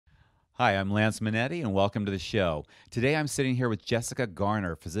Hi, I'm Lance Minetti, and welcome to the show. Today I'm sitting here with Jessica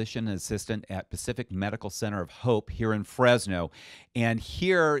Garner, physician assistant at Pacific Medical Center of Hope here in Fresno. And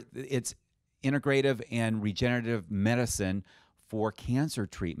here it's integrative and regenerative medicine for cancer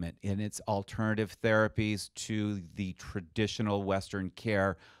treatment, and it's alternative therapies to the traditional Western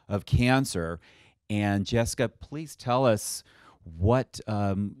care of cancer. And Jessica, please tell us what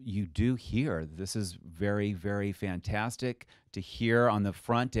you do here. This is very, very fantastic to hear on the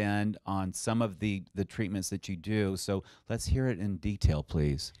front end on some of the treatments that you do. So let's hear it in detail,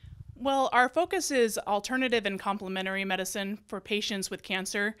 please. Well, our focus is alternative and complementary medicine for patients with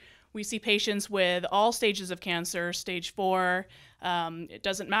cancer. We see patients with all stages of cancer, stage 4. It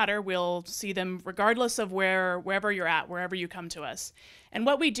doesn't matter. We'll see them regardless of wherever you're at, wherever you come to us. And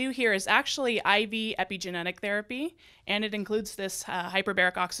what we do here is actually IV epigenetic therapy, and it includes this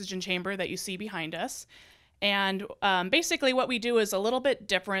hyperbaric oxygen chamber that you see behind us. And basically what we do is a little bit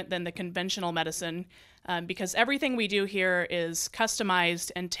different than the conventional medicine because everything we do here is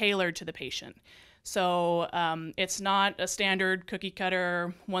customized and tailored to the patient. So it's not a standard cookie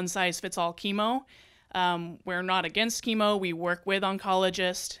cutter, one-size-fits-all chemo. We're not against chemo. We work with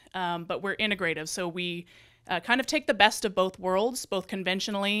oncologists, but we're integrative. So we kind of take the best of both worlds, both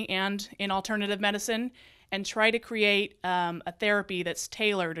conventionally and in alternative medicine, and try to create a therapy that's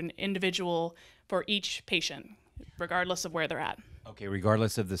tailored and individual for each patient, regardless of where they're at. Okay,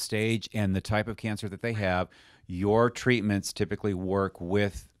 regardless of the stage and the type of cancer that they have, your treatments typically work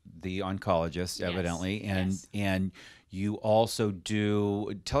with the oncologist, evidently, and you also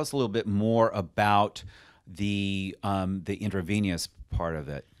do. Tell us a little bit more about the intravenous part of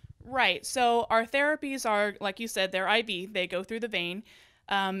it. Right. So our therapies are, like you said, they're IV. They go through the vein.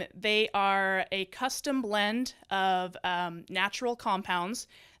 They are a custom blend of natural compounds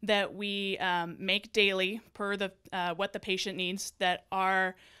that we make daily per what the patient needs that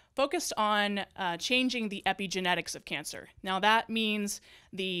are focused on changing the epigenetics of cancer. Now that means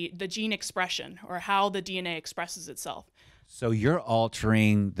the gene expression or how the DNA expresses itself. So you're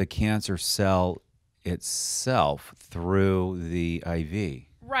altering the cancer cell itself through the IV.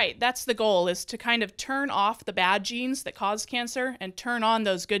 Right, that's the goal, is to kind of turn off the bad genes that cause cancer and turn on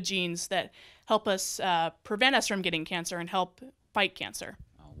those good genes that help us prevent us from getting cancer and help fight cancer.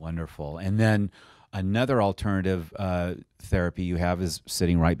 Oh, wonderful. And then another alternative therapy you have is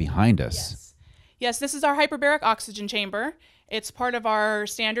sitting right behind us. Yes, this is our hyperbaric oxygen chamber. It's part of our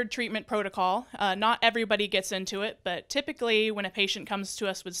standard treatment protocol. Not everybody gets into it, but typically when a patient comes to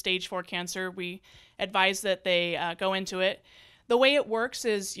us with stage 4 cancer, we advise that they go into it. The way it works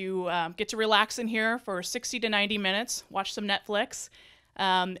is you get to relax in here for 60 to 90 minutes, watch some Netflix,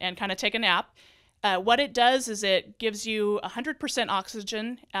 and kind of take a nap. What it does is it gives you 100%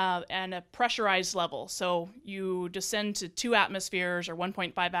 oxygen and a pressurized level. So you descend to 2 atmospheres or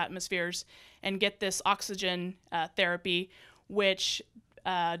 1.5 atmospheres and get this oxygen therapy, which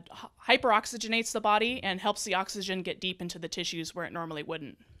hyperoxygenates the body and helps the oxygen get deep into the tissues where it normally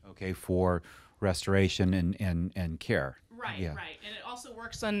wouldn't. Okay, for restoration and care. Right. And it also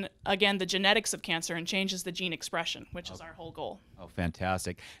works on, again, the genetics of cancer and changes the gene expression, which is our whole goal. Oh,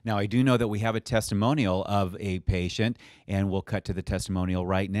 fantastic. Now, I do know that we have a testimonial of a patient, and we'll cut to the testimonial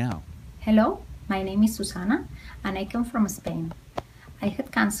right now. Hello, my name is Susana, and I come from Spain. I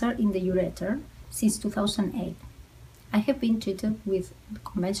had cancer in the ureter since 2008. I have been treated with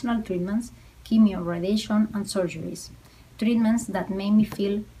conventional treatments, chemo, radiation, and surgeries, treatments that made me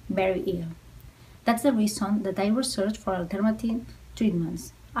feel very ill. That's the reason that I researched for alternative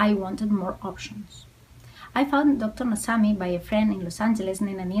treatments. I wanted more options. I found Dr. Nezami by a friend in Los Angeles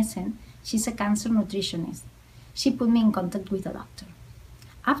named Aniesen. She's a cancer nutritionist. She put me in contact with a doctor.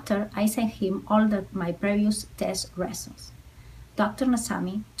 After, I sent him all my previous test results. Dr.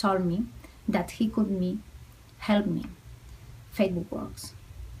 Nezami told me that he could help me. Facebook works.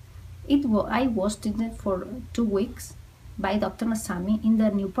 I was treated for 2 weeks by Dr. Nezami in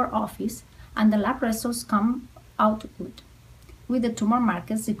the Newport office, and the lab results come out good, with the tumor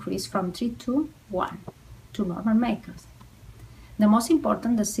markers decreased from 3 to 1 to normal markers. The most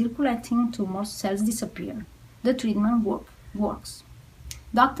important, the circulating tumor cells disappear. The treatment works.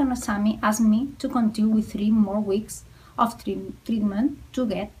 Dr. Nezami asked me to continue with 3 more weeks of treatment to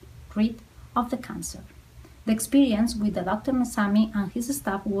get rid of the cancer. The experience with the Dr. Nezami and his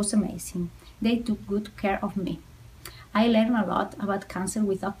staff was amazing. They took good care of me. I learned a lot about cancer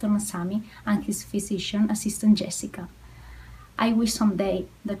with Dr. Nezami and his physician assistant Jessica. I wish someday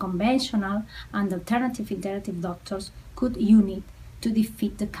the conventional and alternative integrative doctors could unite to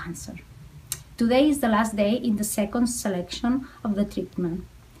defeat the cancer. Today is the last day in the second selection of the treatment.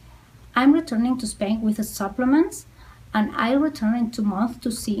 I'm returning to Spain with the supplements, and I'll return in 2 months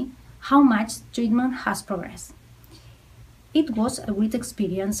to see how much treatment has progressed. It was a great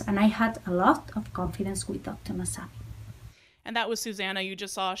experience, and I had a lot of confidence with Dr. Nezami. And that was Susanna you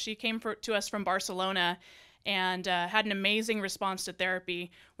just saw. She came to us from Barcelona and had an amazing response to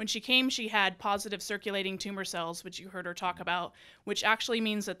therapy. When she came, she had positive circulating tumor cells, which you heard her talk about, which actually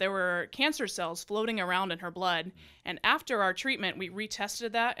means that there were cancer cells floating around in her blood. And after our treatment, we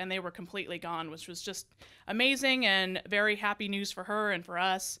retested that, and they were completely gone, which was just amazing and very happy news for her and for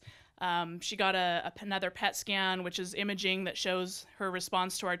us. She got another PET scan, which is imaging that shows her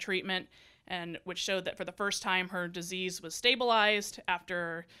response to our treatment, and which showed that for the first time her disease was stabilized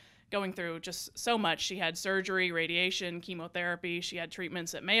after going through just so much. She had surgery, radiation, chemotherapy. She had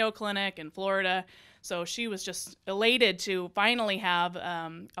treatments at Mayo Clinic in Florida. So she was just elated to finally have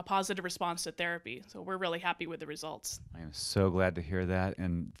a positive response to therapy. So we're really happy with the results. I am so glad to hear that,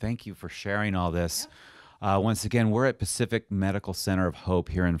 and thank you for sharing all this. Once again, we're at Pacific Medical Center of Hope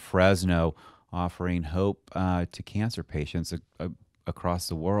here in Fresno, offering hope to cancer patients across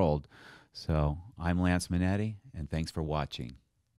the world. So I'm Lance Minetti, and thanks for watching.